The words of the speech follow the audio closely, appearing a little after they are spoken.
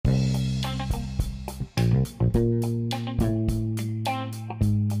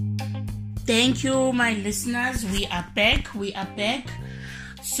Thank you, my listeners. We are back.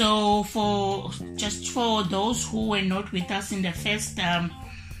 So for those who were not with us in the first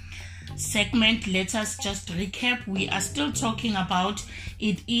segment, let us just recap. We are still talking about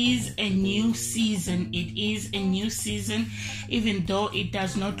it is a new season. It is a new season, even though it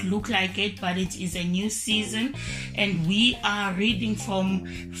does not look like it, but it is a new season. And we are reading from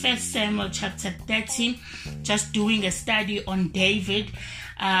 1 Samuel chapter 30, just doing a study on David.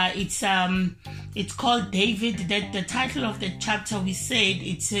 It's called David. That the title of the chapter, we said,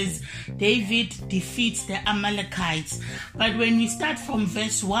 it says David defeats the Amalekites. But when we start from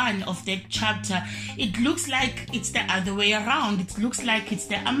verse 1 of that chapter, it looks like it's the other way around. It looks like it's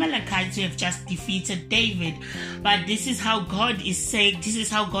the Amalekites who have just defeated David. But this is how God is saying, this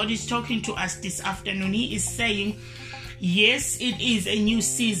is how God is talking to us this afternoon. He is saying, yes, it is a new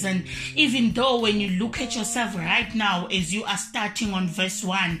season. Even though when you look at yourself right now, as you are starting on verse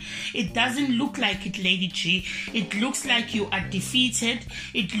 1, it doesn't look like it, Lady G. It looks like you are defeated.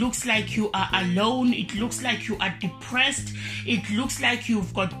 It looks like you are alone. It looks like you are depressed. It looks like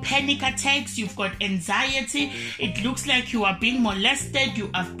you've got panic attacks. You've got anxiety. It looks like you are being molested.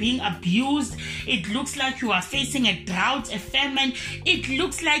 You are being abused. It looks like you are facing a drought, a famine. It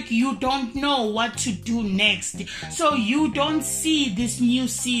looks like you don't know what to do next. So you don't see this new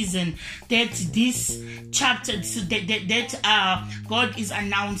season that this chapter that God is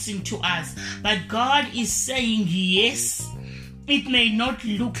announcing to us. But God is saying, yes, it may not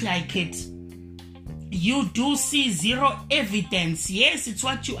look like it. You do see zero evidence. Yes, it's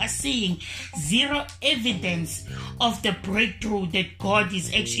what you are seeing. Zero evidence of the breakthrough that God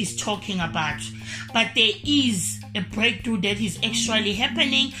is talking about. But there is a breakthrough that is actually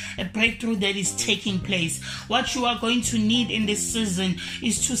happening, a breakthrough that is taking place. What you are going to need in this season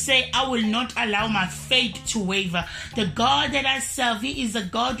is to say, I will not allow my faith to waver. The God that I serve, He is a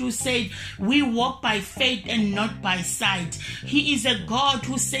God who said, we walk by faith and not by sight. He is a God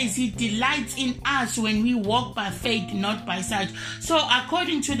who says He delights in us when we walk by faith, not by sight. So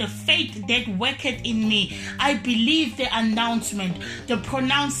according to the faith that worketh in me, I believe the announcement, the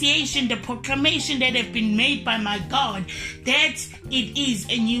pronunciation, the proclamation that have been made by my God, that it is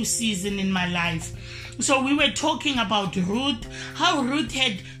a new season in my life. So we were talking about Ruth, how Ruth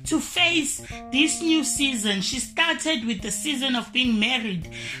had to face this new season. She started with the season of being married,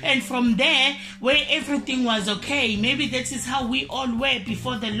 and from there, where everything was okay, maybe that is how we all were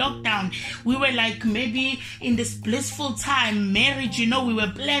before the lockdown. We were like maybe in this blissful time, marriage, we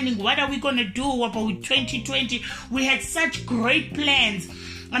were planning, what are we going to do about 2020? We had such great plans.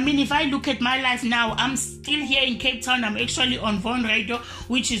 I mean, if I look at my life now, I'm still here in Cape Town. I'm actually on Von Radio,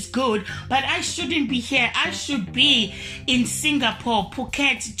 which is good. But I shouldn't be here. I should be in Singapore,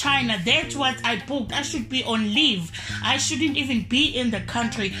 Phuket, China. That's what I booked. I should be on leave. I shouldn't even be in the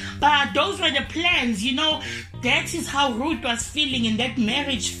country. But those were the plans, That is how Ruth was feeling in that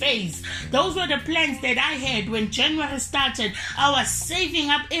marriage phase. Those were the plans that I had when January started. I was saving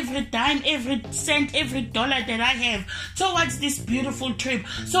up every dime, every cent, every dollar that I have towards this beautiful trip.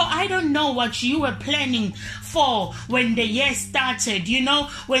 So I don't know what you were planning for when the year started.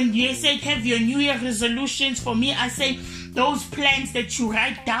 When you said have your New Year resolutions, for me, I say those plans that you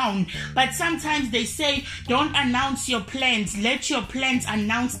write down. But sometimes they say, don't announce your plans. Let your plans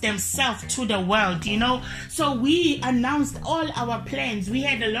announce themselves to the world, So we announced all our plans. We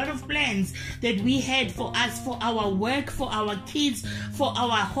had a lot of plans that we had for us, for our work, for our kids, for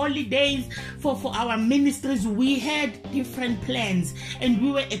our holidays, for our ministries. We had different plans, and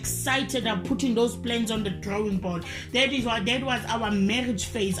we were excited about putting those plans on the drawing board. That was our marriage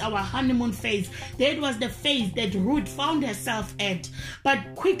phase, our honeymoon phase. That was the phase that Ruth found herself at.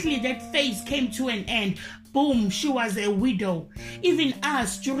 But quickly that phase came to an end. Boom, she was a widow. Even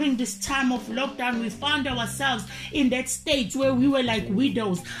us, during this time of lockdown, we found ourselves in that state where we were like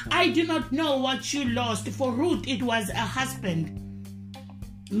widows. I do not know what you lost. For Ruth, it was a husband.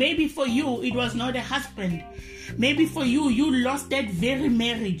 Maybe for you, it was not a husband. Maybe for you, you lost that very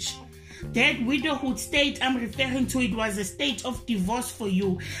marriage. That widowhood state I'm referring to, it was a state of divorce for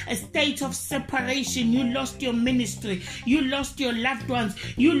you, a state of separation. You lost your ministry, you lost your loved ones,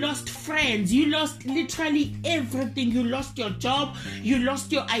 you lost friends, you lost literally everything. You lost your job, you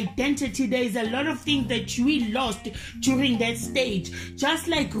lost your identity. There is a lot of things that we lost during that stage. Just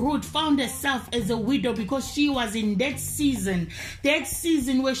like Ruth found herself as a widow because she was in that season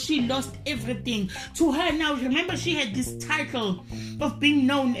where she lost everything. To her now, remember, she had this title of being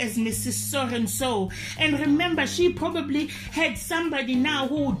known as Mrs. is so and so. And remember, she probably had somebody now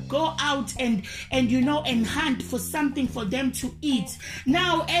who would go out and hunt for something for them to eat.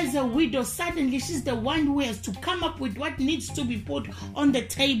 Now, as a widow, suddenly she's the one who has to come up with what needs to be put on the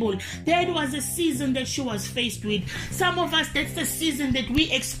table. That was a season that she was faced with. Some of us, that's the season that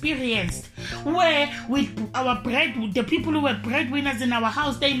we experienced, where with our bread, the people who were breadwinners in our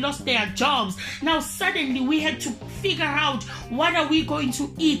house, they lost their jobs. Now suddenly we had to figure out, what are we going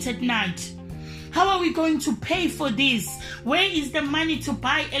to eat at night? How are we going to pay for this? Where is the money to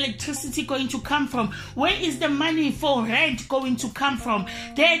buy electricity going to come from? Where is the money for rent going to come from?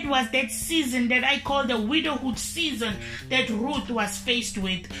 That was that season that I call the widowhood season that Ruth was faced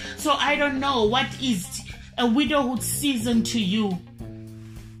with. So I don't know, what is a widowhood season to you?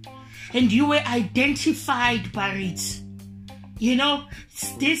 And you were identified by it. You know,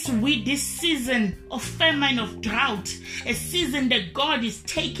 this season of famine, of drought, a season that God is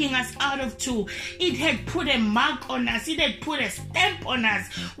taking us out of too. It had put a mark on us. It had put a stamp on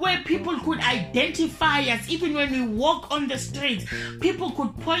us where people could identify us. Even when we walk on the streets, people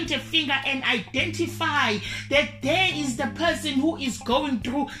could point a finger and identify that there is the person who is going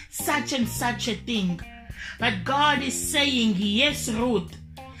through such and such a thing. But God is saying, yes, Ruth,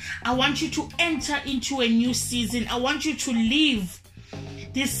 I want you to enter into a new season. I want you to leave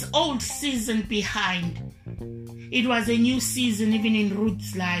this old season behind. It was a new season even in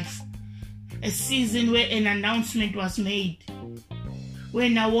Ruth's life. A season where an announcement was made. Where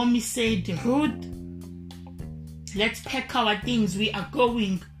Naomi said, Ruth, let's pack our things. We are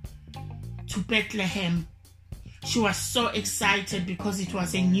going to Bethlehem. She was so excited because it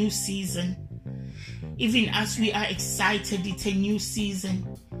was a new season. Even as we are excited, it's a new season.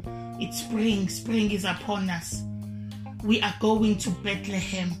 It's spring. Spring is upon us. We are going to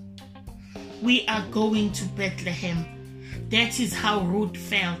Bethlehem. We are going to Bethlehem. That is how Ruth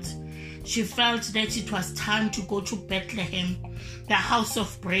felt. She felt that it was time to go to Bethlehem, the house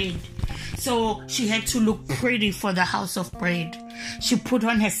of bread. So she had to look pretty for the house of bread. She put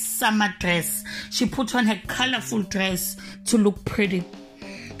on her summer dress. She put on her colorful dress to look pretty,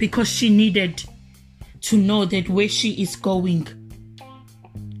 because she needed to know that where she is going,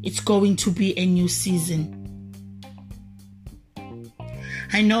 it's going to be a new season.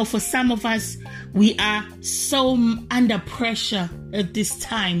 I know for some of us, we are so under pressure at this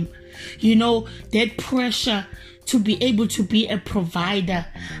time. You know, that pressure to be able to be a provider,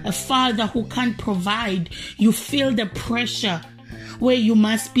 a father who can't provide. You feel the pressure where you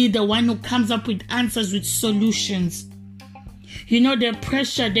must be the one who comes up with answers, with solutions. You know, the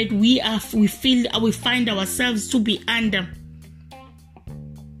pressure that we find ourselves to be under.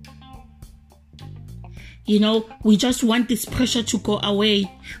 You know, we just want this pressure to go away,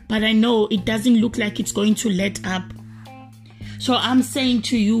 but I know it doesn't look like it's going to let up. So I'm saying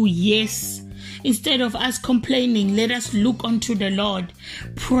to you, yes, instead of us complaining, let us look unto the Lord.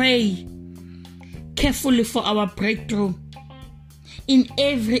 Pray carefully for our breakthrough in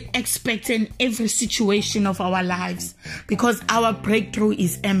every aspect and every situation of our lives, because our breakthrough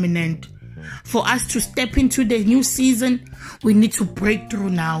is imminent. For us to step into the new season, we need to break through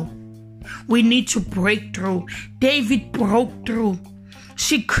now. We need to break through. David broke through.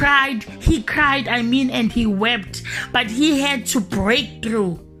 He cried, and he wept, but he had to break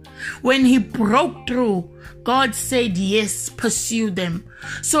through. When he broke through, God said, yes, pursue them.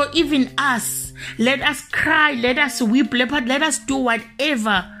 So even us, let us cry, let us weep, let us do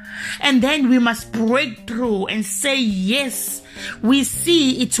whatever. And then we must break through and say, yes, we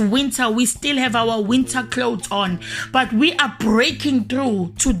see it's winter. We still have our winter clothes on, but we are breaking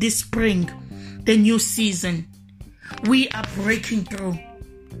through to this spring, the new season. We are breaking through.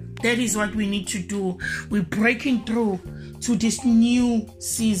 That is what we need to do. We're breaking through to this new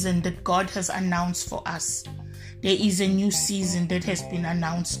season that God has announced for us. There is a new season that has been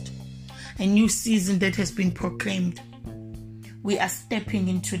announced, a new season that has been proclaimed. We are stepping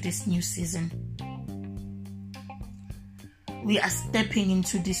into this new season. We are stepping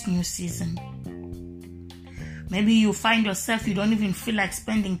into this new season. Maybe you find yourself, you don't even feel like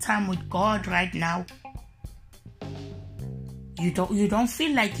spending time with God right now. You don't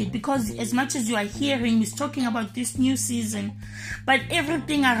feel like it, because as much as you are hearing, he's talking about this new season, but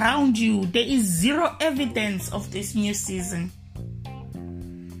everything around you, there is zero evidence of this new season.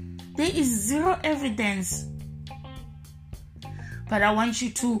 There is zero evidence. But I want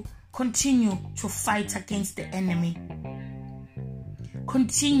you to continue to fight against the enemy.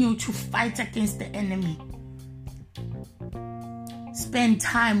 Continue to fight against the enemy. Spend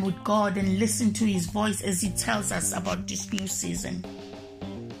time with God and listen to his voice as he tells us about this new season.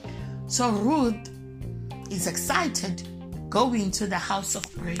 So Ruth is excited going to the house of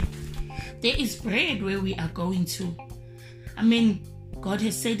prayer. There is bread where we are going to. I mean, God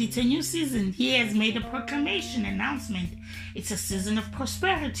has said it's a new season. He has made a proclamation, announcement. It's a season of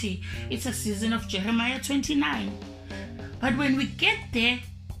prosperity. It's a season of Jeremiah 29. But when we get there,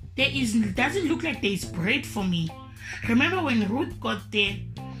 doesn't look like there is bread for me. Remember when Ruth got there,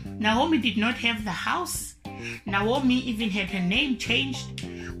 Naomi did not have the house. Naomi even had her name changed,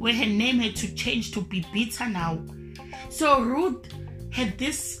 where her name had to change to be bitter now. So Ruth had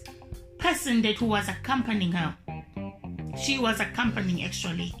this person who was accompanying her. She was accompanying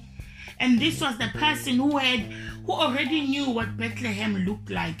actually. And this was the person who already knew what Bethlehem looked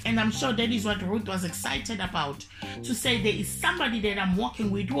like. And I'm sure that is what Ruth was excited about. To say there is somebody that I'm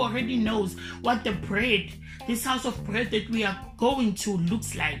walking with who already knows what the bread, this house of bread that we are going to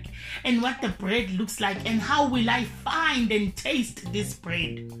looks like. And what the bread looks like. And how will I find and taste this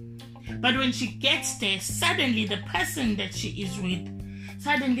bread. But when she gets there, suddenly the person that she is with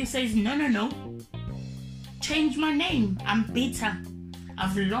suddenly says, no. Change my name. I'm bitter.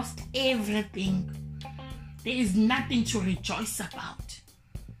 I've lost everything. There is nothing to rejoice about.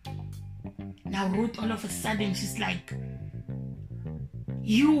 Now Ruth, all of a sudden, she's like,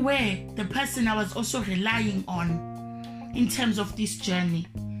 you were the person I was also relying on in terms of this journey.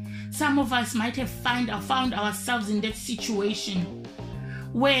 Some of us might have found ourselves in that situation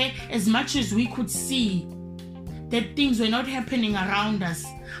where as much as we could see that things were not happening around us,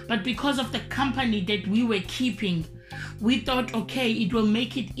 but because of the company that we were keeping, we thought, okay, it will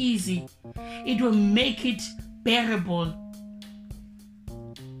make it easy. It will make it bearable.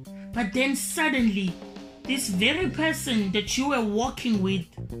 But then suddenly, this very person that you were walking with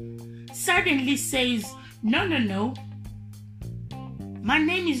suddenly says, no. My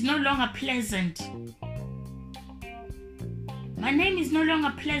name is no longer pleasant. My name is no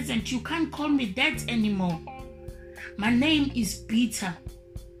longer pleasant. You can't call me that anymore. My name is bitter.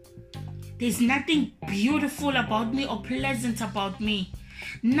 There's nothing beautiful about me or pleasant about me.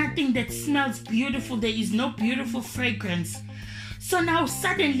 Nothing that smells beautiful. There is no beautiful fragrance. So now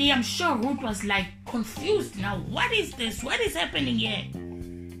suddenly I'm sure Ruth was like confused. Now what is this? What is happening here?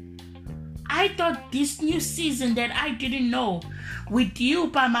 I thought this new season that I didn't know, with you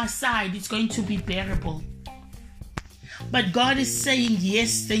by my side, it's going to be bearable. But God is saying,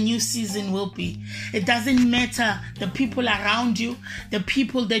 yes, the new season will be. It doesn't matter the people around you, the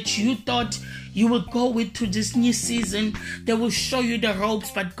people that you thought you would go with to this new season. They will show you the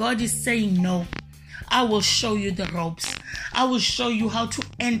ropes, but God is saying, no, I will show you the ropes. I will show you how to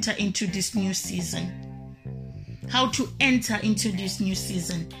enter into this new season. How to enter into this new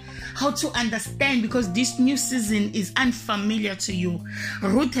season. How to understand, because this new season is unfamiliar to you.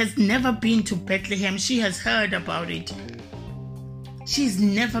 Ruth has never been to Bethlehem. She has heard about it. She's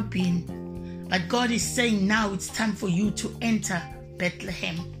never been. But God is saying now it's time for you to enter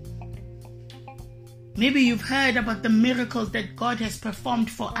Bethlehem. Maybe you've heard about the miracles that God has performed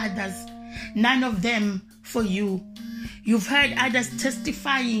for others. None of them for you. You've heard others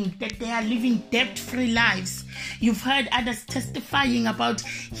testifying that they are living debt-free lives. You've heard others testifying about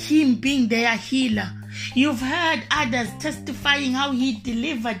Him being their healer. You've heard others testifying how He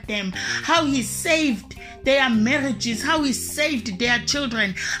delivered them, how He saved their marriages, how He saved their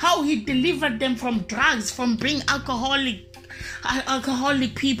children, how He delivered them from drugs, from being alcoholic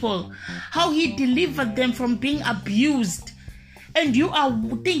people, how He delivered them from being abused. And you are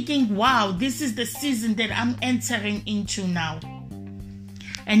thinking, wow, this is the season that I'm entering into now.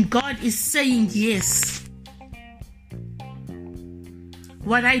 And God is saying, yes.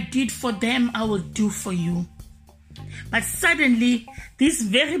 What I did for them, I will do for you. But suddenly, this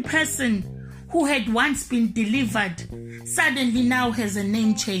very person who had once been delivered, suddenly now has a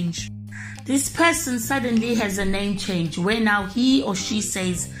name change. This person suddenly has a name change, where now he or she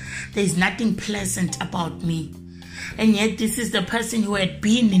says, there's nothing pleasant about me. And yet this is the person who had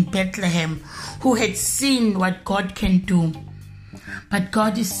been in Bethlehem, who had seen what God can do. But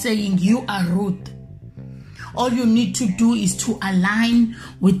God is saying, you are Ruth. All you need to do is to align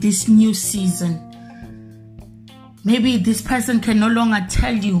with this new season. Maybe this person can no longer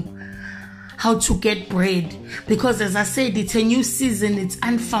tell you how to get bread, because as I said, it's a new season. It's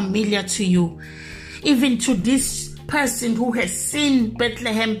unfamiliar to you. Even to this person who has seen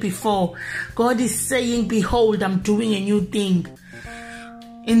Bethlehem before, God is saying, behold, I'm doing a new thing.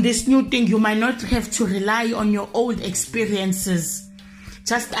 In this new thing, you might not have to rely on your old experiences.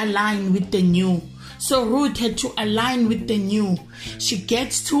 Just align with the new. So Ruth had to align with the new. She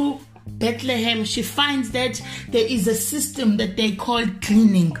gets to Bethlehem. She finds that there is a system that they call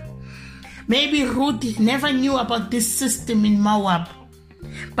cleaning. Maybe Ruth never knew about this system in Moab.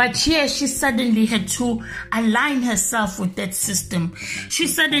 But here she suddenly had to align herself with that system. She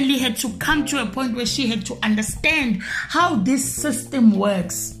suddenly had to come to a point where she had to understand how this system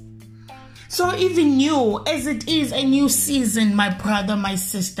works. So even you, as it is a new season, my brother, my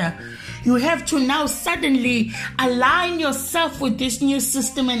sister, you have to now suddenly align yourself with this new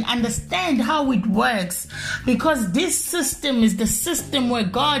system and understand how it works. Because this system is the system where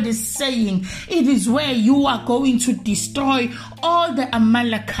God is saying it is where you are going to destroy all the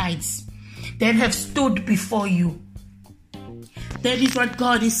Amalekites that have stood before you. That is what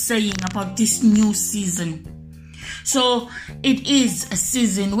God is saying about this new season. So it is a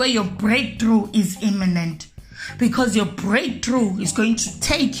season where your breakthrough is imminent, because your breakthrough is going to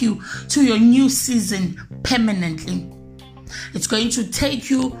take you to your new season permanently. It's going to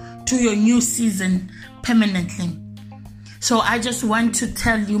take you to your new season permanently. So I just want to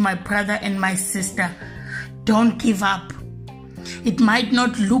tell you, my brother and my sister, don't give up. It might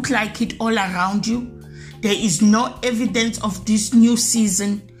not look like it all around you. There is no evidence of this new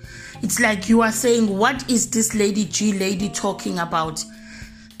season. It's like you are saying, what is this Lady G lady talking about?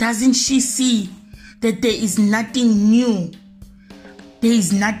 Doesn't she see that there is nothing new? There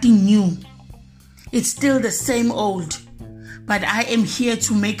is nothing new. It's still the same old. But I am here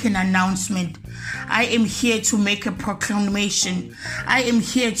to make an announcement. I am here to make a proclamation. I am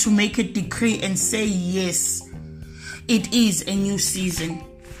here to make a decree and say, yes, it is a new season.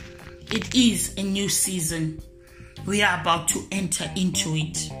 It is a new season. We are about to enter into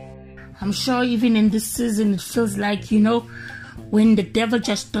it. I'm sure even in this season, it feels like, when the devil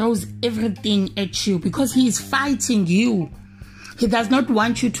just throws everything at you, because he is fighting you. He does not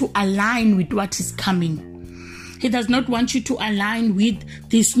want you to align with what is coming. He does not want you to align with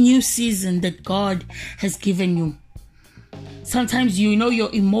this new season that God has given you. Sometimes,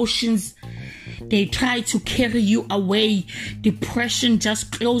 your emotions, they try to carry you away. Depression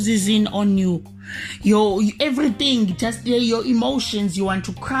just closes in on you. Your everything, just your emotions, you want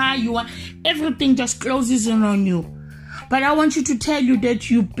to cry, everything just closes in on you. But I want you to tell you that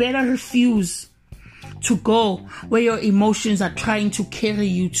you better refuse to go where your emotions are trying to carry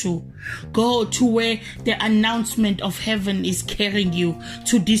you to. Go to where the announcement of heaven is carrying you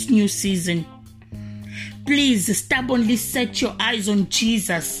to this new season. Please stubbornly set your eyes on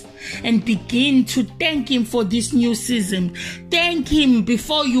Jesus and begin to thank him for this new season. Thank him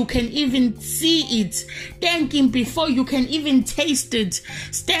before you can even see it. Thank him before you can even taste it.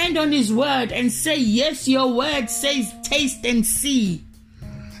 Stand on his word and say, yes, your word says taste and see.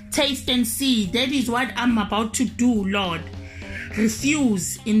 Taste and see. That is what I'm about to do, Lord.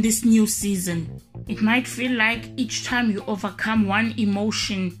 Refuse in this new season. It might feel like each time you overcome one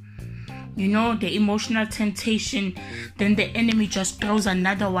emotion, the emotional temptation, then the enemy just throws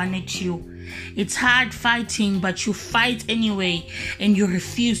another one at you. It's hard fighting, but you fight anyway, and you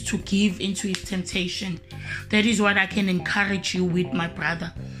refuse to give into his temptation. That is what I can encourage you with, my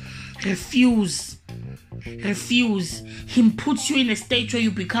brother. Refuse. Refuse. Him puts you in a state where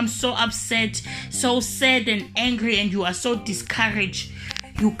you become so upset, so sad and angry, and you are so discouraged.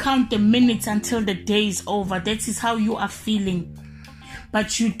 You count the minutes until the day is over. That is how you are feeling.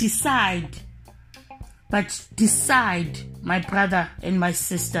 But you decide, my brother and my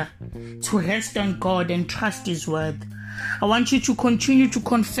sister, to rest on God and trust his word. I want you to continue to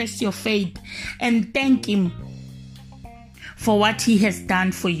confess your faith and thank him for what he has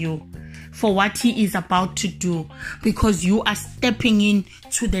done for you, for what he is about to do, because you are stepping in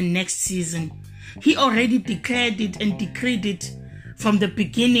to the next season. He already declared it and decreed it from the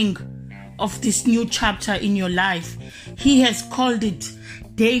beginning of this new chapter in your life. He has called it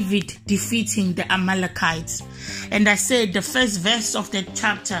David defeating the Amalekites. And I said the first verse of that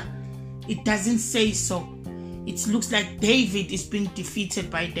chapter, it doesn't say so. It looks like David is being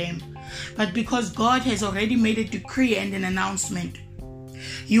defeated by them. But because God has already made a decree and an announcement,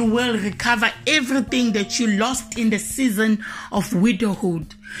 you will recover everything that you lost in the season of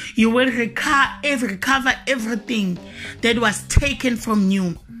widowhood. You will recover everything that was taken from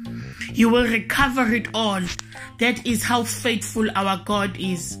you. You will recover it all. That is how faithful our God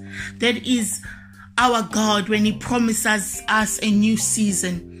is. That is our God when he promises us a new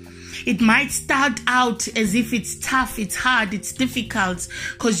season. It might start out as if it's tough, it's hard, it's difficult,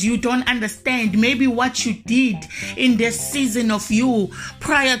 because you don't understand maybe what you did in this season of you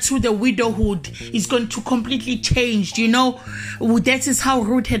prior to the widowhood is going to completely change. That is how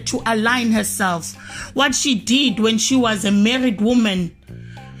Ruth had to align herself. What she did when she was a married woman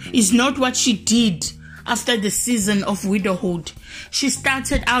is not what she did after the season of widowhood. She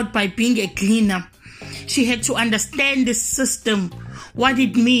started out by being a gleaner. She had to understand the system, what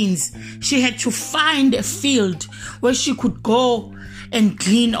it means. She had to find a field where she could go and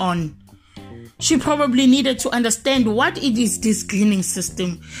glean on. She probably needed to understand what it is, this gleaning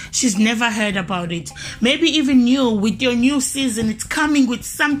system. She's never heard about it. Maybe even you, with your new season, it's coming with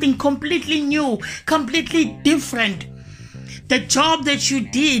something completely new, completely different. The job that you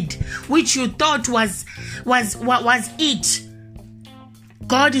did, which you thought was it.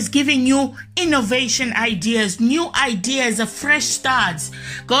 God is giving you innovation ideas, new ideas, a fresh start.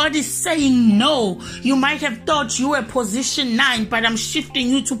 God is saying no. You might have thought you were position 9, but I'm shifting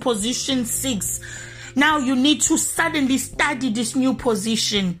you to position 6. Now you need to suddenly study this new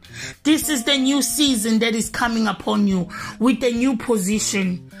position. This is the new season that is coming upon you with a new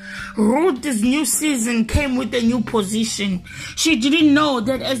position. Ruth's new season came with a new position. She didn't know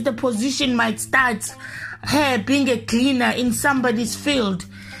that as the position might start, her being a cleaner in somebody's field.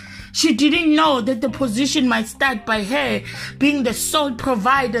 She didn't know that the position might start by her being the sole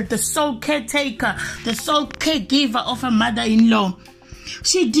provider, the sole caretaker, the sole caregiver of her mother-in-law.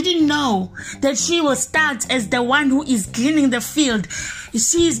 She didn't know that she will start as the one who is cleaning the field.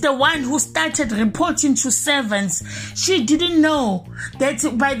 She is the one who started reporting to servants. She didn't know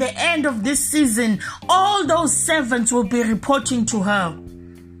that by the end of this season, all those servants will be reporting to her.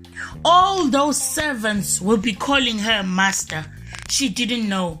 All those servants will be calling her master. She didn't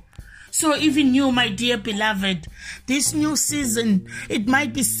know. So even you, my dear beloved, this new season, it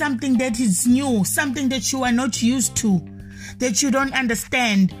might be something that is new, something that you are not used to, that you don't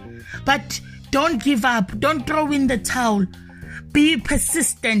understand. But don't give up. Don't throw in the towel. Be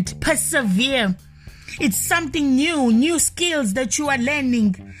persistent. Persevere. It's something new skills that you are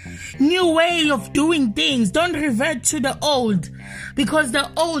learning, new way of doing things. Don't revert to the old, because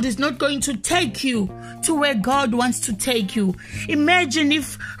the old is not going to take you to where God wants to take you. Imagine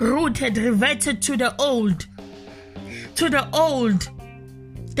if Ruth had reverted to the old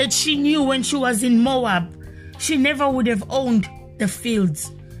that she knew when she was in Moab. She never would have owned the fields.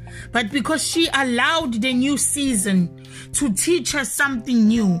 But because she allowed the new season to teach her something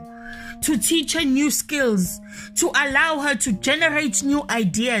new, to teach her new skills, to allow her to generate new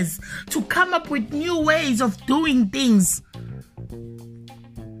ideas, to come up with new ways of doing things.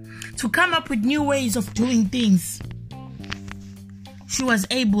 She was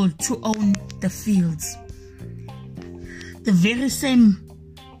able to own the fields. The very same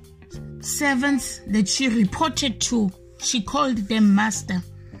servants that she reported to, she called them master.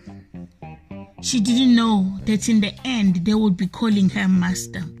 She didn't know that in the end they would be calling her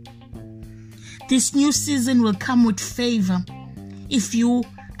master. This new season will come with favor if you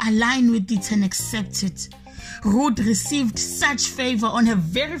align with it and accept it. Ruth received such favor on her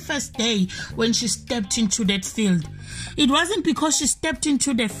very first day when she stepped into that field. It wasn't because she stepped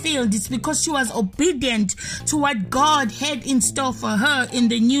into the field, it's because she was obedient to what God had in store for her in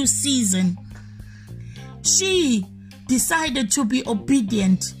the new season. She decided to be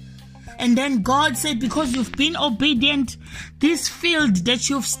obedient. And then God said, because you've been obedient, this field that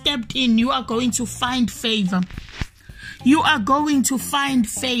you've stepped in, you are going to find favor. You are going to find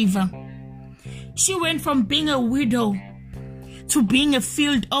favor. She went from being a widow to being a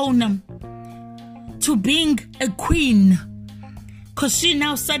field owner to being a queen, because she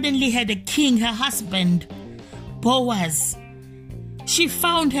now suddenly had a king, her husband, Boaz. She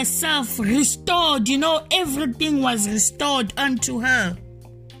found herself restored. Everything was restored unto her.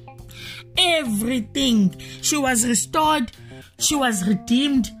 Everything. She was restored. She was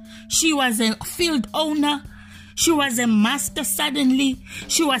redeemed. She was a field owner. She was a master suddenly.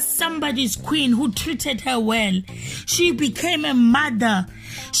 She was somebody's queen who treated her well. She became a mother.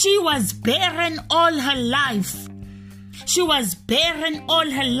 She was barren all her life. She was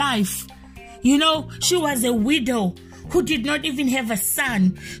a widow who did not even have a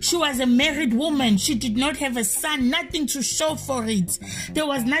son. She was a married woman. She did not have a son, nothing to show for it. There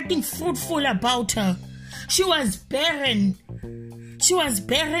was nothing fruitful about her. She was barren. She was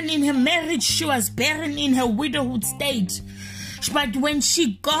barren in her marriage. She was barren in her widowhood state. But when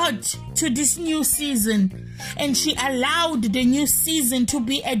she got to this new season and she allowed the new season to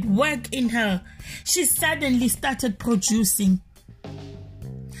be at work in her, she suddenly started producing.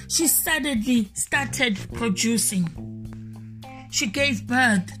 She gave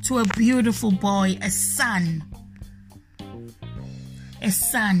birth to a beautiful boy, a son,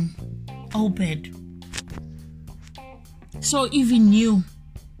 Obed. So even you,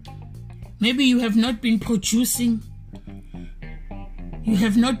 maybe you have not been producing.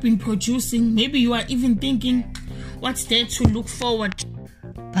 Maybe you are even thinking, what's there to look forward to?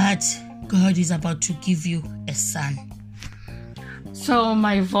 But God is about to give you a son. So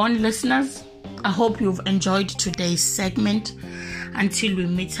my Vaughn listeners, I hope you've enjoyed today's segment. Until we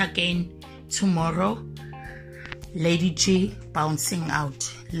meet again tomorrow, Lady G bouncing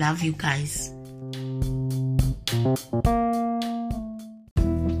out. Love you guys.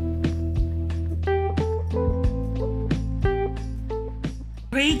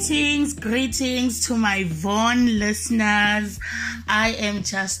 Greetings to my Vaughn listeners. I am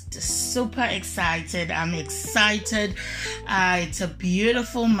just super excited. I'm excited. It's a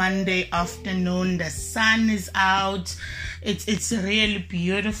beautiful Monday afternoon. The sun is out. It's really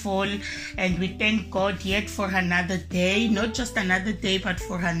beautiful, and we thank God yet for another day, not just another day, but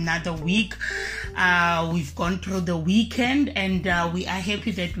for another week. We've gone through the weekend, and we are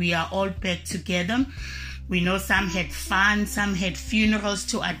happy that we are all back together. We know some had fun, some had funerals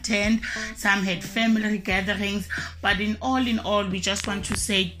to attend, some had family gatherings, but in all, we just want to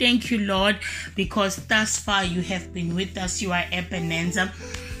say thank you, Lord, because thus far you have been with us. You are Ebenezer.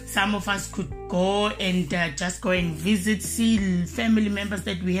 Some of us could go and just go and visit, see family members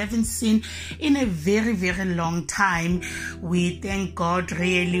that we haven't seen in a very, very long time. We thank God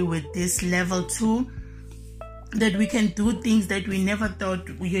really with this level 2. That we can do things that we never thought,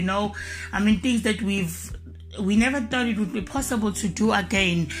 things that we never thought it would be possible to do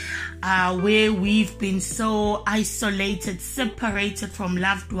again, where we've been so isolated, separated from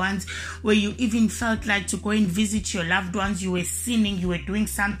loved ones, where you even felt like to go and visit your loved ones, you were sinning, you were doing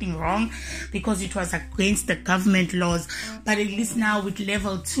something wrong because it was against the government laws. But at least now with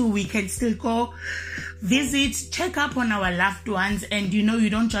level 2, we can still go visit, check up on our loved ones, and you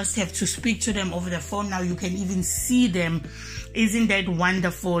don't just have to speak to them over the phone now, you can even see them. Isn't that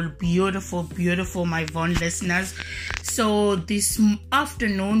wonderful? Beautiful, beautiful, my Vaughn listeners. So this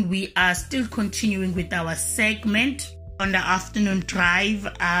afternoon, we are still continuing with our segment on the afternoon drive.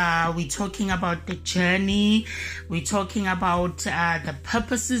 We're talking about the journey. We're talking about the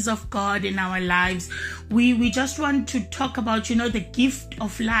purposes of God in our lives. We just want to talk about, the gift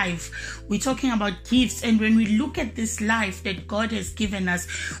of life. We're talking about gifts. And when we look at this life that God has given us,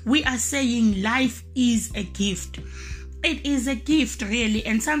 we are saying life is a gift. It is a gift, really.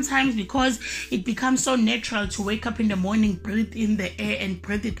 And sometimes because it becomes so natural to wake up in the morning, breathe in the air and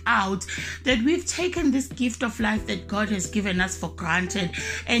breathe it out, that we've taken this gift of life that God has given us for granted.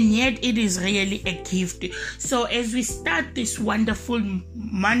 And yet it is really a gift. So as we start this wonderful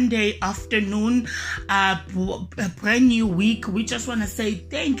Monday afternoon, a brand new week, we just want to say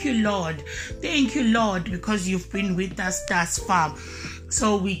thank you, Lord. Thank you, Lord, because you've been with us thus far.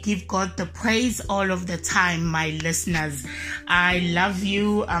 So we give God the praise all of the time, my listeners. I love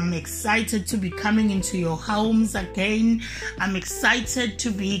you. I'm excited to be coming into your homes again. I'm excited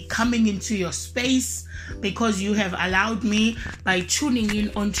to be coming into your space because you have allowed me by tuning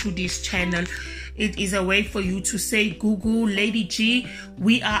in onto this channel. It is a way for you to say, Google, Lady G,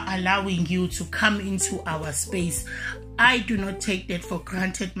 we are allowing you to come into our space. I do not take that for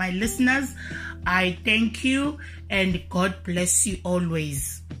granted, my listeners. I thank you and God bless you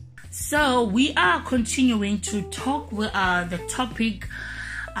always. So we are continuing to talk with the topic.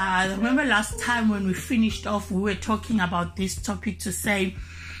 Remember last time when we finished off, we were talking about this topic to say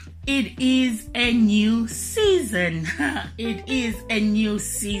it is a new season. It is a new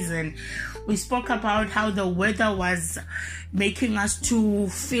season. We spoke about how the weather was making us to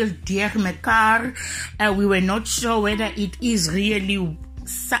feel dear mekar. We were not sure whether it is really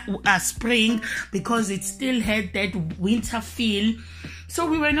spring because it still had that winter feel. So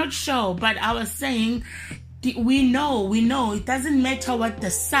we were not sure, but I was saying we know it doesn't matter what the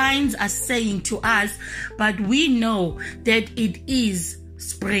signs are saying to us, but we know that it is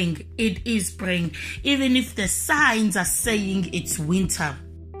spring. It is spring, even if the signs are saying it's winter.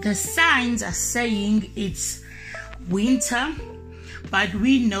 The signs are saying it's winter, but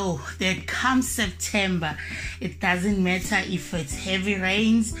we know that come September, it doesn't matter if it's heavy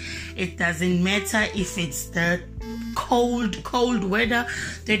rains, it doesn't matter if it's the cold weather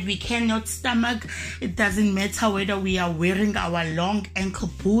that we cannot stomach, it doesn't matter whether we are wearing our long ankle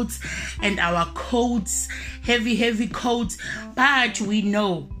boots and our coats, heavy coats, but we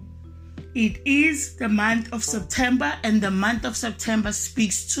know it is the month of September, and the month of September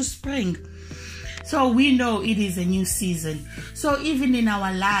speaks to spring. So we know it is a new season. So even in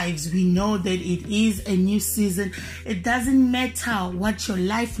our lives, we know that it is a new season. It doesn't matter what your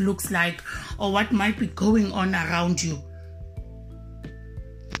life looks like or what might be going on around you.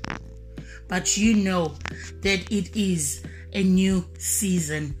 But you know that it is a new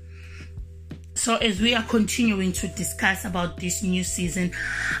season. So as we are continuing to discuss about this new season,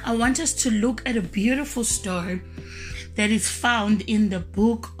 I want us to look at a beautiful story that is found in the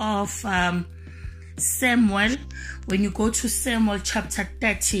book of Samuel. When you go to Samuel chapter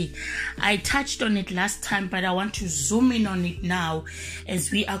 30, I touched on it last time, but I want to zoom in on it now as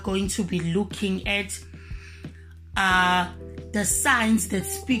we are going to be looking at are the signs that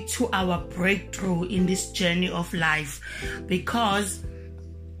speak to our breakthrough in this journey of life, because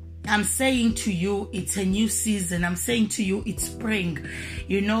I'm saying to you, it's a new season. I'm saying to you, it's spring,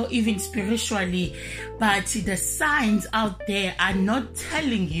 even spiritually. But the signs out there are not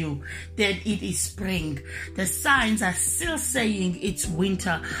telling you that it is spring. The signs are still saying it's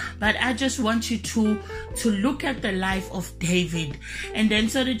winter. But I just want you to look at the life of David, and then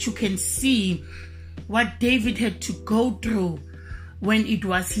so that you can see what David had to go through when it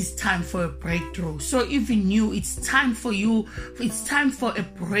was his time for a breakthrough. So even you, it's time for you. It's time for a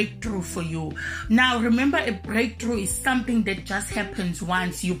breakthrough for you. Now, remember, a breakthrough is something that just happens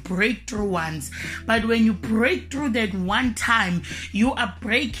once. You break through once. But when you break through that one time, you are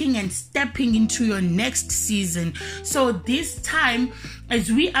breaking and stepping into your next season. So this time,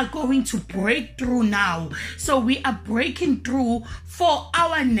 as we are going to break through now, so we are breaking through for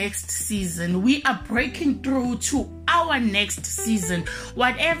our next season. We are breaking through to our next season.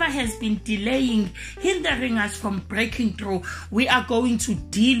 Whatever has been delaying, hindering us from breaking through, we are going to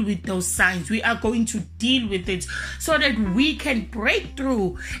deal with those signs. We are going to deal with it so that we can break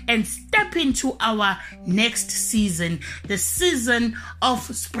through and step into our next season, the season of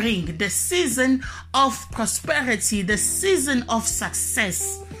spring, the season of prosperity, the season of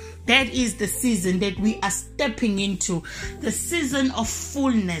success. That is the season that we are stepping into, the season of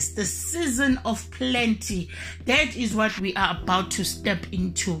fullness, the season of plenty. That is what we are about to step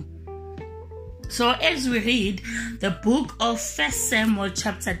into. So as we read the book of 1 Samuel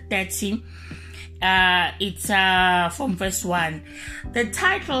chapter 30, it's from verse 1. The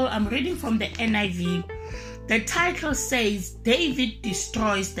title, I'm reading from the NIV. The title says, David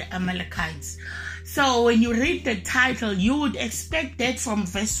destroys the Amalekites. So when you read the title, you would expect that from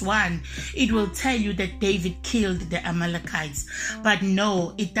verse 1, it will tell you that David killed the Amalekites. But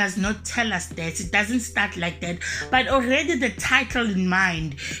no, it does not tell us that. It doesn't start like that. But already the title in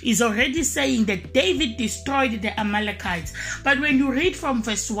mind is already saying that David destroyed the Amalekites. But when you read from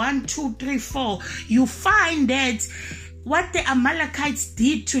verse 1, 2, 3, 4, you find that what the Amalekites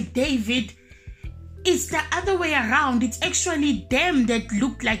did to David, it's the other way around. It's actually them that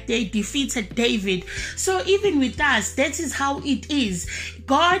looked like they defeated David. So even with us, that is how it is.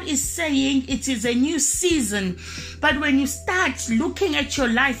 God is saying it is a new season. But when you start looking at your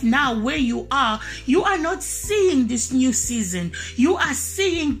life now, where you are not seeing this new season. You are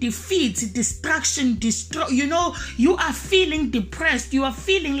seeing defeat, destruction, you are feeling depressed. You are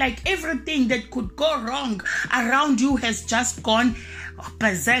feeling like everything that could go wrong around you has just gone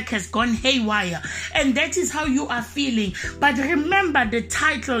berserk, has gone haywire, and that is how you are feeling. But remember, the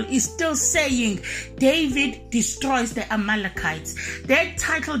title is still saying David destroys the Amalekites. That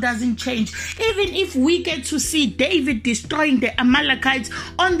title doesn't change. Even if we get to see David destroying the Amalekites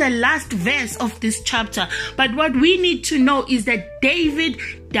on the last verse of this chapter, but what we need to know is that David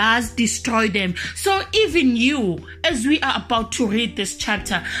does destroy them. So even you, as we are about to read this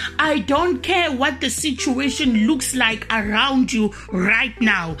chapter, I don't care what the situation looks like around you right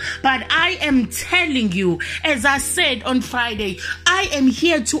now, but I am telling you, as I said on Friday, I am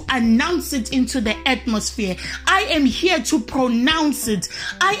here to announce it into the atmosphere. I am here to pronounce it.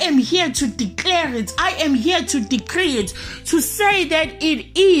 I am here to declare it. I am here to decree it, to say that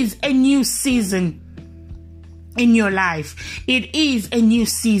it is a new season in your life. It is a new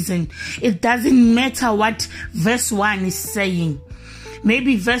season. It doesn't matter what verse 1 is saying.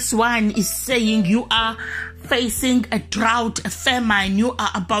 Maybe verse 1 is saying you are facing a drought, a famine, you are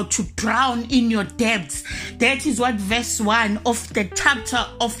about to drown in your debts. That is what verse 1 of the chapter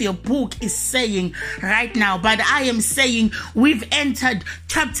of your book is saying right now. But I am saying we've entered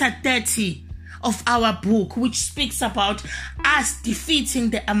chapter 30 of our book, which speaks about us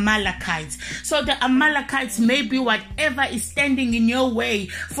defeating the Amalekites. So the Amalekites may be whatever is standing in your way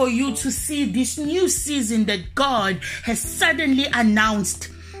for you to see this new season that God has suddenly announced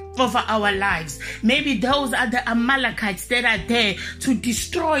over our lives. Maybe those are the Amalekites that are there to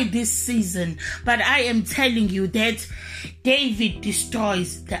destroy this season. But I am telling you that David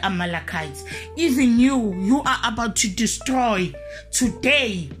destroys the Amalekites. Even you are about to destroy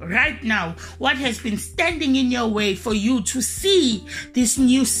today, right now, what has been standing in your way for you to see this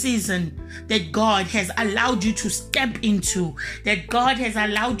new season that God has allowed you to step into, that God has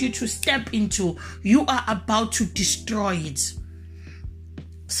allowed you to step into. You are about to destroy it.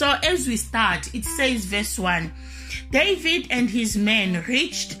 So as we start, it says verse 1, David and his men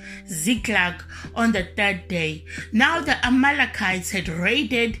reached Ziklag on the third day. Now the Amalekites had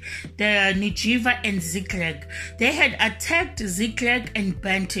raided the Negev and Ziklag. They had attacked Ziklag and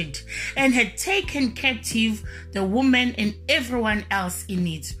burnt it, and had taken captive the woman and everyone else in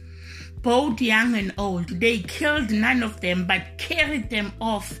it. both young and old. They killed none of them, but carried them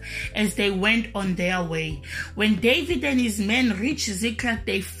off as they went on their way. When David and his men reached Ziklag,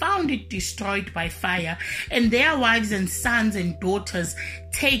 they found it destroyed by fire, and their wives and sons and daughters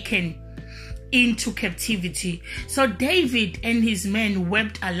taken into captivity. So David and his men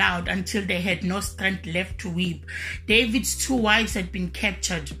wept aloud until they had no strength left to weep. David's 2 wives had been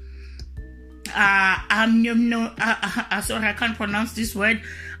captured. Sorry, I can't pronounce this word.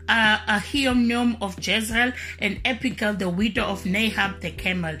 Ahinoam of Jezreel, and Abigail, the widow of Nahab the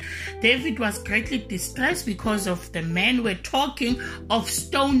camel. David was greatly distressed because of the men were talking of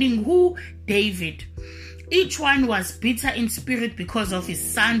stoning who? David. Each one was bitter in spirit because of his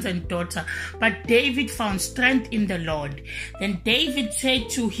sons and daughter, but David found strength in the Lord. Then David said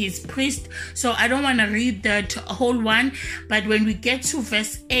to his priest, so I don't want to read that whole one, but when we get to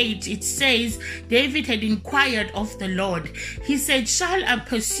verse 8, it says, David had inquired of the Lord. He said, shall I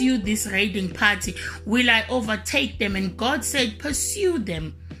pursue this raiding party? Will I overtake them? And God said, pursue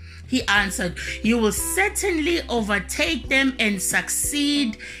them. He answered, you will certainly overtake them and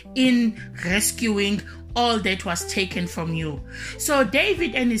succeed in rescuing all that was taken from you. So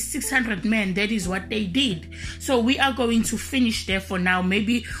David and his 600 men, that is what they did. So we are going to finish there for now.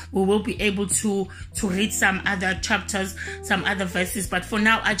 Maybe we will be able to read some other chapters, some other verses, but for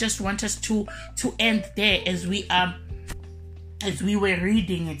now I just want us to end there as we were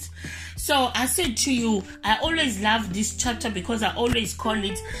reading it. So I said to you, I always love this chapter because I always call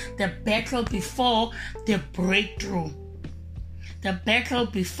it the battle before the breakthrough. The battle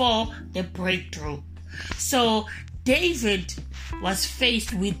before the breakthrough. So David was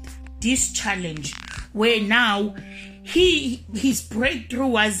faced with this challenge where now his breakthrough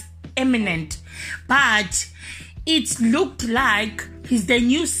was imminent, but it looked like the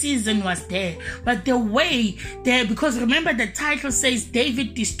new season was there, but the way there, because remember the title says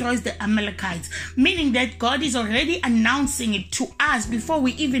David destroys the Amalekites, meaning that God is already announcing it to us before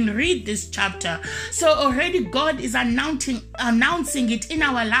we even read this chapter. So already God is announcing it in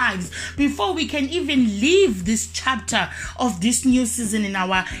our lives before we can even leave this chapter of this new season in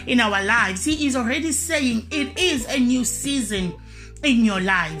our lives. He is already saying it is a new season in your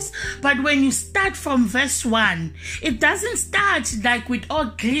lives. But when you start from verse 1, it doesn't start like with all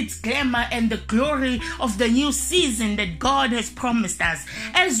glitz, glamour, and the glory of the new season that God has promised us.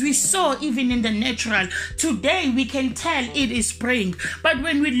 As we saw even in the natural, today we can tell it is spring. But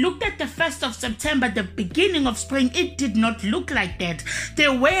when we looked at the 1st of September, the beginning of spring, it did not look like that.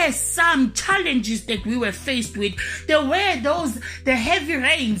 There were some challenges that we were faced with. There were the heavy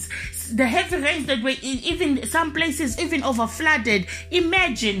rains that were even some places even over flooded.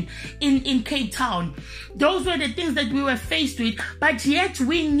 Imagine in Cape Town. Those were the things that we were faced with, but yet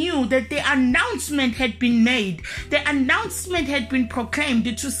we knew that the announcement had been made. The announcement had been proclaimed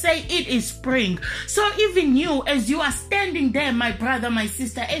to say it is spring. So even you, as you are standing there, my brother, my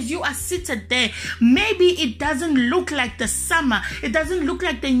sister, as you are seated there, maybe it doesn't look like the summer. It doesn't look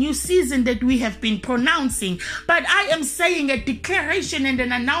like the new season that we have been pronouncing. But I am saying a declaration and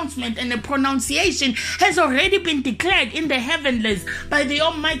an announcement and a pronunciation has already been declared in the heavenlies by the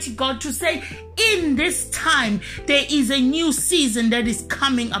Almighty God to say, in this time, there is a new season that is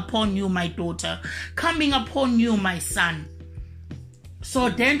coming upon you, my daughter, coming upon you, my son. So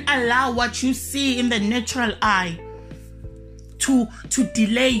don't allow what you see in the natural eye to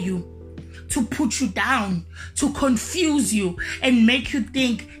delay you, to put you down, to confuse you and make you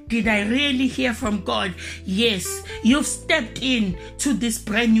think, did I really hear from God? Yes, you've stepped in to this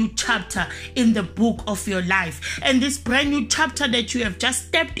brand new chapter in the book of your life. And this brand new chapter that you have just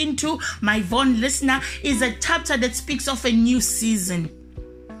stepped into, my Vaughn listener, is a chapter that speaks of a new season.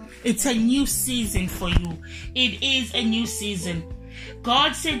 It's a new season for you. It is a new season.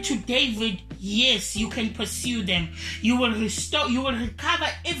 God said to David, yes, you can pursue them. You will restore, you will recover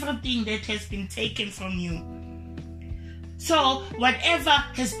everything that has been taken from you. So whatever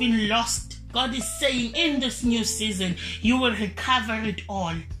has been lost, God is saying in this new season, you will recover it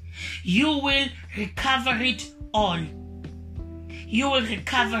all. You will recover it all. You will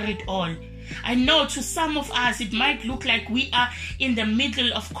recover it all. I know to some of us, it might look like we are in the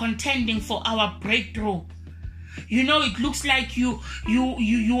middle of contending for our breakthrough. You know, it looks like you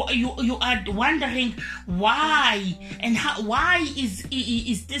are wondering why and how, why is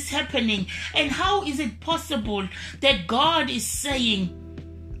this happening, and how is it possible that God is saying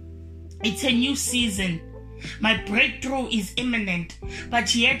it's a new season, my breakthrough is imminent,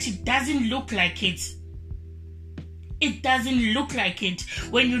 but yet it doesn't look like it. It doesn't look like it.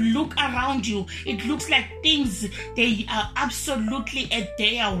 When you look around you, it looks like things, they are absolutely at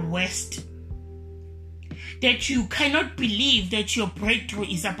their worst. that you cannot believe that your breakthrough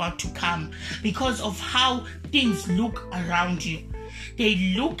is about to come because of how things look around you. They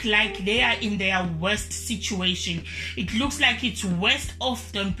look like they are in their worst situation. It looks like it's worse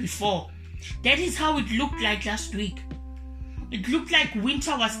off than before. That is how it looked like last week. It looked like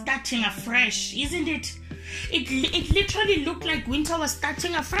winter was starting afresh, isn't it? It literally looked like winter was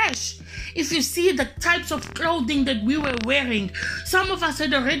starting afresh. If you see the types of clothing that we were wearing, some of us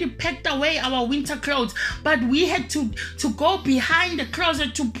had already packed away our winter clothes, but we had to go behind the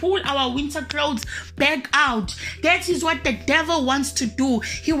closet to pull our winter clothes back out. That is what the devil wants to do.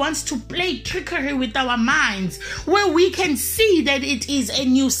 He wants to play trickery with our minds, where we can see that it is a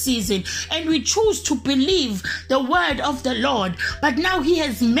new season and we choose to believe the word of the Lord. But now he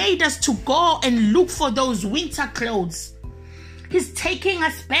has made us to go and look for those winter clothes. He's taking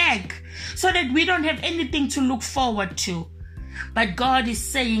us back so that we don't have anything to look forward to. But God is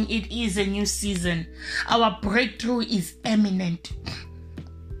saying it is a new season. Our breakthrough is imminent.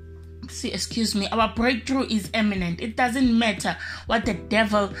 Our breakthrough is imminent. It doesn't matter what the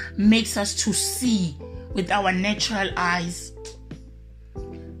devil makes us to see with our natural eyes.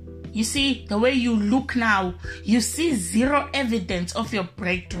 You see, the way you look now, you see zero evidence of your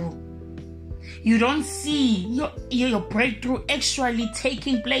breakthrough. You don't see your breakthrough actually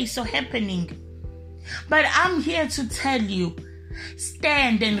taking place or happening. But I'm here to tell you,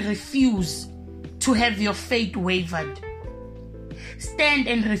 stand and refuse to have your faith wavered. Stand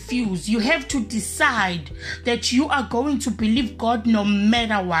and refuse. You have to decide that you are going to believe God no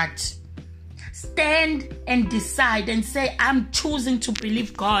matter what. Stand and decide and say, I'm choosing to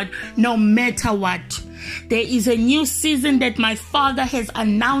believe God no matter what. There is a new season that my Father has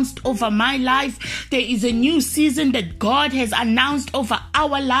announced over my life. There is a new season that God has announced over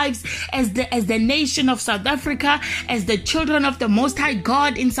our lives as the nation of South Africa, as the children of the Most High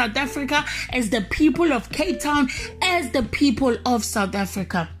God in South Africa, as the people of Cape Town, as the people of South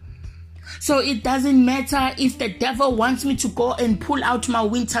Africa. So it doesn't matter if the devil wants me to go and pull out my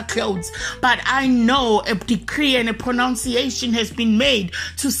winter clothes, but I know a decree and a pronunciation has been made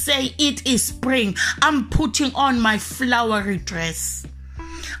to say it is spring. I'm putting on my flowery dress.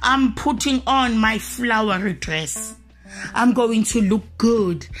 I'm putting on my flowery dress. I'm going to look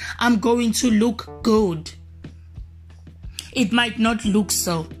good. I'm going to look good. It might not look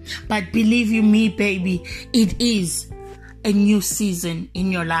so, but believe you me, baby, it is a new season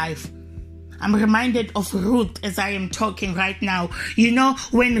in your life. I'm reminded of Ruth as I am talking right now. You know,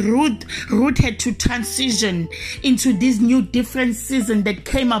 when Ruth had to transition into this new different season that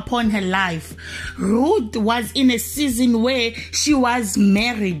came upon her life. Ruth was in a season where she was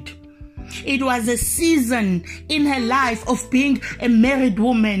married. It was a season in her life of being a married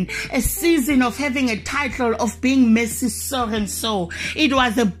woman, a season of having a title of being Mrs. So-and-so. It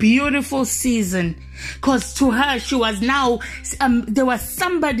was a beautiful season because to her, she was now, she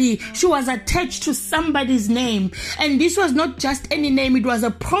was attached to somebody's name. And this was not just any name, it was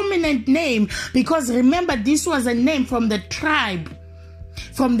a prominent name because remember, this was a name from the tribe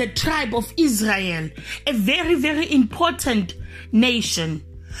of Israel, a very, very important nation.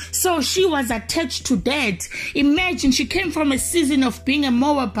 So she was attached to that. Imagine, she came from a season of being a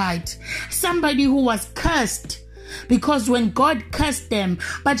Moabite, somebody who was cursed because when God cursed them,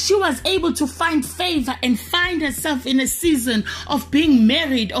 but she was able to find favor and find herself in a season of being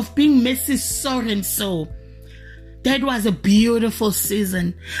married, of being Mrs. So-and-so. That was a beautiful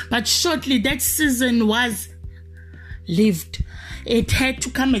season, but shortly that season was lived. It had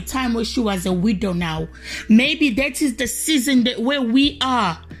to come a time where she was a widow now. Maybe that is the season where we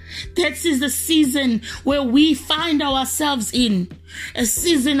are. That is the season where we find ourselves in. A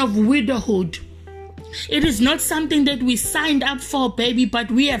season of widowhood. It is not something that we signed up for, baby, but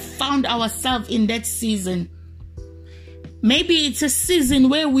we have found ourselves in that season. Maybe it's a season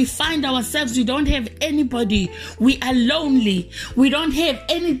where we find ourselves, we don't have anybody. We are lonely. We don't have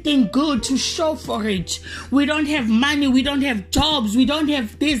anything good to show for it. We don't have money. We don't have jobs. We don't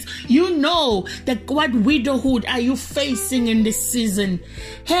have this. You know that what widowhood are you facing in this season?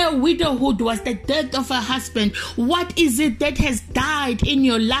 Her widowhood was the death of her husband. What is it that has died in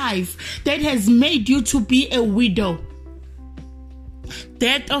your life that has made you to be a widow?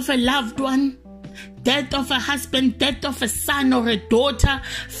 Death of a loved one? Death of a husband, death of a son or a daughter,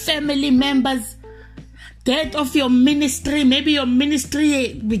 family members, death of your ministry. Maybe your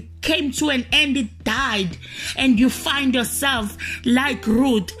ministry came to an end, it died, and you find yourself like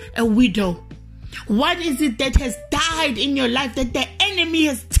Ruth, a widow. What is it that has died in your life that the enemy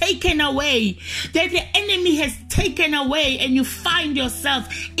has taken away? That the enemy has taken away, and you find yourself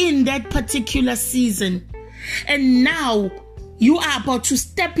in that particular season. And now You are about to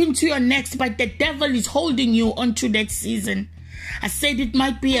step into your next, but the devil is holding you onto that season. I said it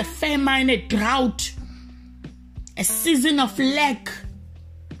might be a famine, a drought, a season of lack,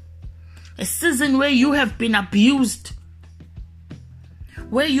 a season where you have been abused,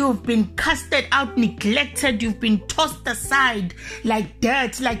 where you have been casted out, neglected, you've been tossed aside like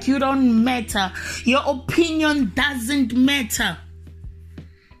dirt, like you don't matter. Your opinion doesn't matter.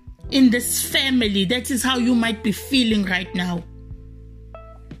 In this family, that is how you might be feeling right now.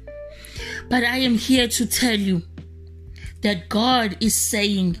 But I am here to tell you that God is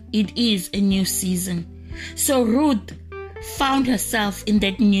saying it is a new season. So Ruth found herself in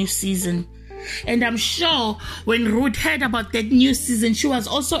that new season. And I'm sure when Ruth heard about that new season, she was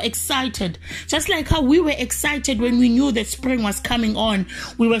also excited. Just like how we were excited when we knew that spring was coming on.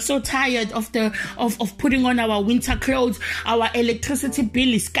 We were so tired of putting on our winter clothes. Our electricity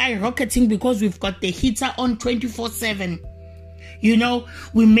bill is skyrocketing because we've got the heater on 24/7. You know,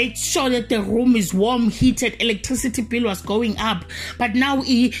 we made sure that the room is warm, heated. Electricity bill was going up. But now,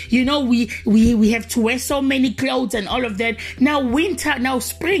 you know, we have to wear so many clothes and all of that. Now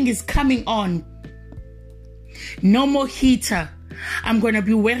spring is coming on. No more heater. I'm going to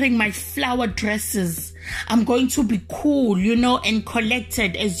be wearing my flower dresses. I'm going to be cool, you know, and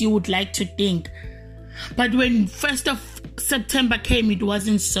collected as you would like to think. But when 1st of September came, it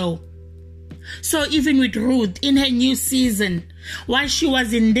wasn't so. So even with Ruth in her new season, while she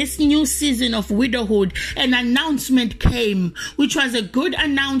was in this new season of widowhood, an announcement came, which was a good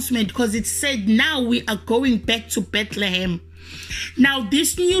announcement because it said, now we are going back to Bethlehem. Now,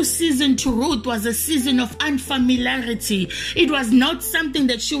 this new season to Ruth was a season of unfamiliarity. It was not something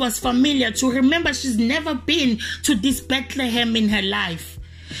that she was familiar to. Remember, she's never been to this Bethlehem in her life.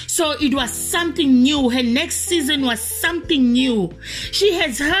 So it was something new. Her next season was something new. She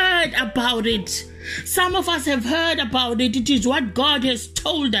has heard about it. Some of us have heard about it. It is what God has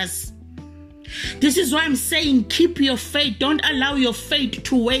told us. This is why I'm saying keep your faith. Don't allow your faith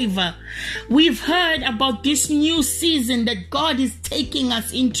to waver. We've heard about this new season that God is taking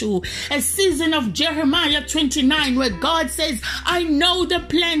us into. A season of Jeremiah 29 where God says, I know the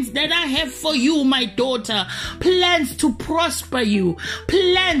plans that I have for you, my daughter. Plans to prosper you.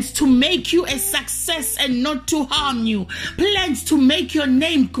 Plans to make you a success and not to harm you. Plans to make your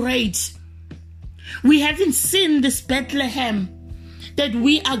name great. We haven't seen this Bethlehem that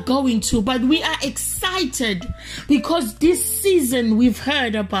we are going to, but we are excited because this season we've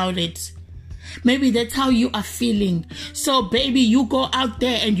heard about it. Maybe that's how you are feeling. So baby, you go out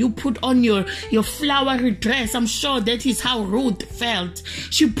there and you put on your flowery dress. I'm sure that is how Ruth felt.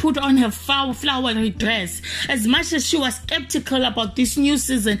 She put on her flowery dress. As much as she was skeptical about this new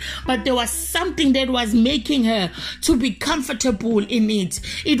season, but there was something that was making her to be comfortable in it.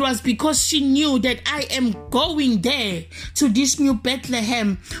 It was because she knew that I am going there to this new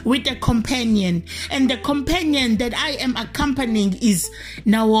Bethlehem with a companion. And the companion that I am accompanying is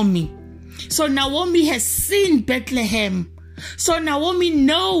Naomi. So Naomi has seen Bethlehem. So Naomi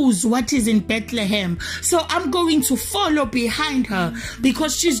knows what is in Bethlehem. So I'm going to follow behind her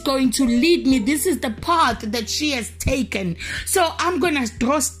because she's going to lead me. This is the path that she has taken. So I'm going to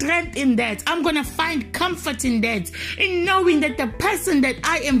draw strength in that. I'm going to find comfort in that. In knowing that the person that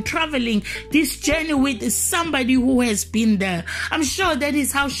I am traveling this journey with is somebody who has been there. I'm sure that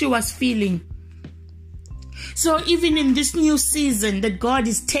is how she was feeling. So even in this new season that God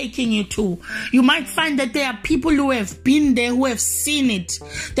is taking you to, you might find that there are people who have been there, who have seen it,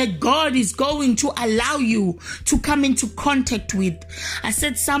 that God is going to allow you to come into contact with. I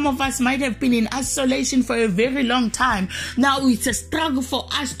said some of us might have been in isolation for a very long time. Now it's a struggle for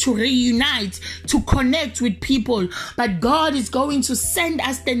us to reunite, to connect with people. But God is going to send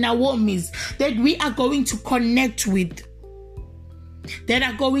us the Naomis that we are going to connect with, that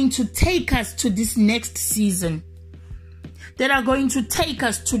are going to take us to this next season. That are going to take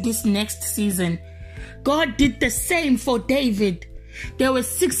us to this next season. God did the same for David. There were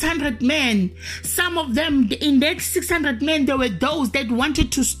 600 men. Some of them, in that 600 men, there were those that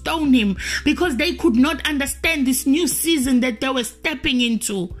wanted to stone him because they could not understand this new season that they were stepping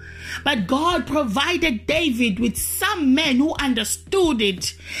into. But God provided David with some men who understood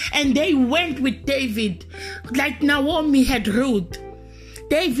it. And they went with David like Naomi had Ruth.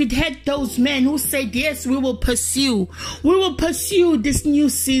 David had those men who said, yes, we will pursue. We will pursue this new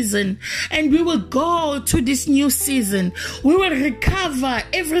season. And we will go to this new season. We will recover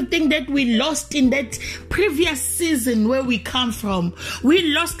everything that we lost in that previous season where we come from. We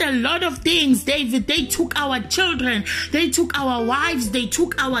lost a lot of things, David. They took our children. They took our wives. They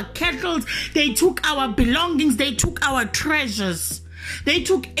took our cattle. They took our belongings. They took our treasures. They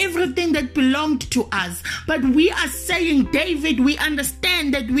took everything that belonged to us. But we are saying, David, we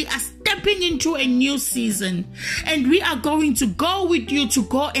understand that we are stepping into a new season. And we are going to go with you to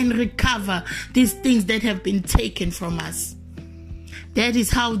go and recover these things that have been taken from us. That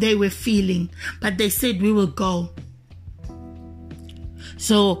is how they were feeling. But they said, we will go.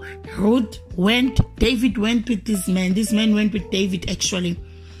 So Ruth went, David went with this man. This man went with David actually.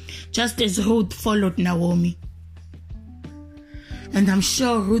 Just as Ruth followed Naomi. And I'm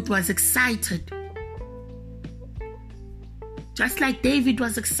sure Ruth was excited. Just like David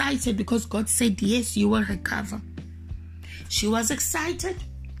was excited because God said, yes, you will recover. She was excited.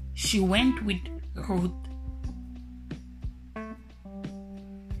 She went with Ruth.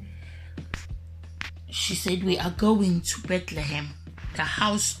 She said, we are going to Bethlehem, the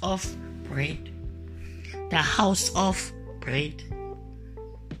house of bread. The house of bread.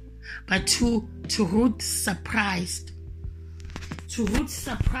 But to Ruth's surprise,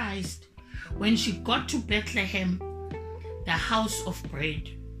 when she got to Bethlehem, the house of bread,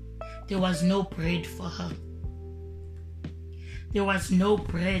 there was no bread for her. There was no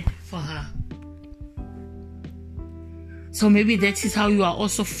bread for her. So maybe that is how you are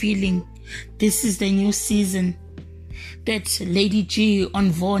also feeling. This is the new season that Lady G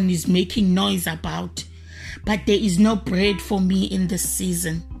on Vaughan is making noise about. But there is no bread for me in this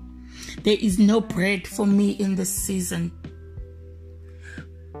season. There is no bread for me in this season.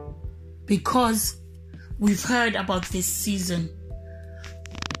 Because we've heard about this season.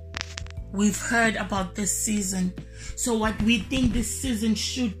 We've heard about this season. So what we think this season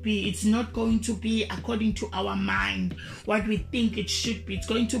should be, it's not going to be according to our mind, what we think it should be. It's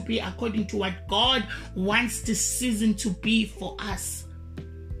going to be according to what God wants this season to be for us.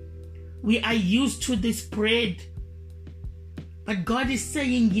 We are used to this bread. But God is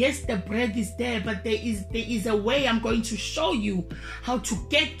saying, yes, the bread is there, but there is a way I'm going to show you how to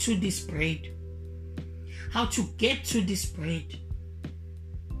get to this bread. How to get to this bread.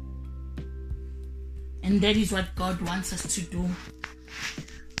 And that is what God wants us to do.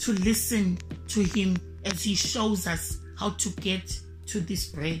 To listen to Him as He shows us how to get to this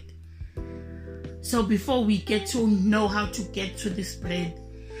bread. So before we get to know how to get to this bread,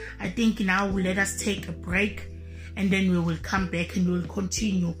 I think now let us take a break. And then we will come back and we will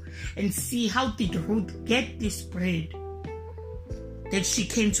continue and see how did Ruth get this bread that she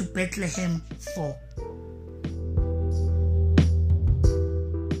came to Bethlehem for.